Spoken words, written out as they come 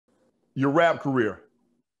your rap career.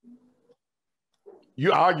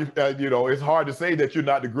 You argue, you know, it's hard to say that you're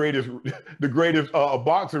not the greatest,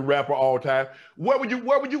 boxing rapper all time. Where would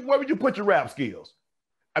you put your rap skills?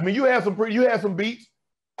 I mean, you had some beats.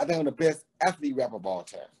 I think I'm the best athlete rapper of all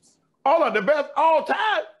time. All of the best all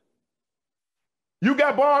time. You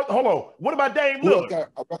got bars. Hold on. What about Dame Lillard?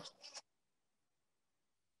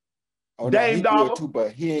 Dame Dolla too,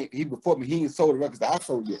 but he before me. He ain't sold the records that I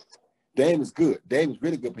sold yet. Dame is good. Dame is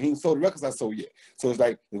really good, but he ain't sold the records I sold yet. So it's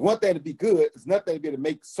like, it's one thing to be good. It's another thing to be able to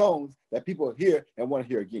make songs that people hear and want to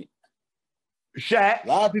hear again. Shaq. A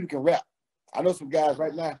lot of people can rap. I know some guys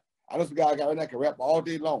right now. Can rap all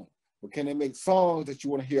day long. But can they make songs that you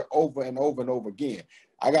want to hear over and over and over again?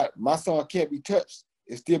 My song Can't Be Touched.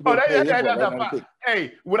 It's still being played right.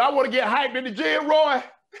 Hey, when I want to get hyped in the gym, Roy,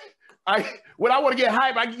 when I want to get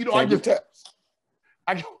hyped,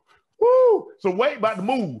 I go, woo. So Wade about to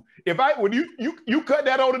move. When you cut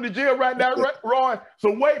that on in the gym right now, Roy.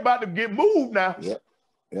 So Wade about to get moved now.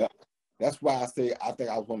 Yeah. That's why I say I think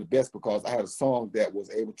I was one of the best, because I had a song that was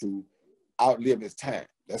able to outlive its time.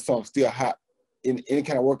 That song's still hot in any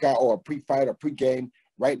kind of workout or a pre-fight or pre-game.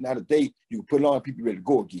 Right now today, you can put it on and people ready to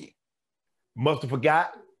go again. Must have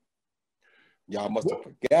forgot. Y'all must have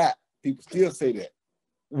forgot. People still say that.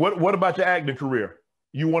 What about your acting career?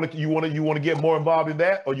 You want to get more involved in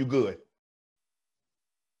that, or you good?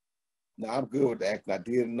 No, I'm good with the acting. I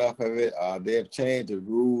did enough of it. They have changed the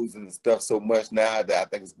rules and stuff so much now that I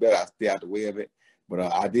think it's better I stay out the way of it. But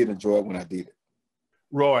I did enjoy it when I did it.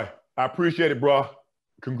 Roy, I appreciate it, bro.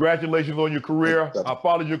 Congratulations on your career. I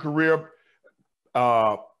followed your career.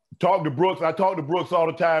 Talk to Brooks. I talk to Brooks all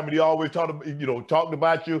the time, and he always talked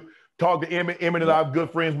about you. Talk to Emmett. Emmett and I are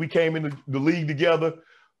good friends. We came into the league together.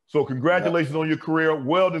 So congratulations on your career.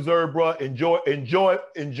 Well deserved, bro. Enjoy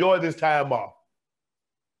this time off.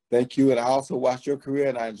 Thank you. And I also watched your career,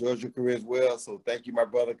 and I enjoyed your career as well. So thank you, my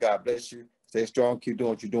brother. God bless you. Stay strong. Keep doing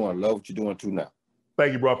what you're doing. Love what you're doing too now.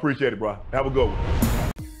 Thank you, bro. Appreciate it, bro. Have a good one.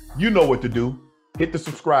 You know what to do. Hit the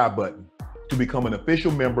subscribe button to become an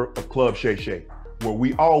official member of Club Shay Shay, where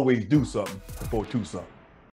we always do something for two something.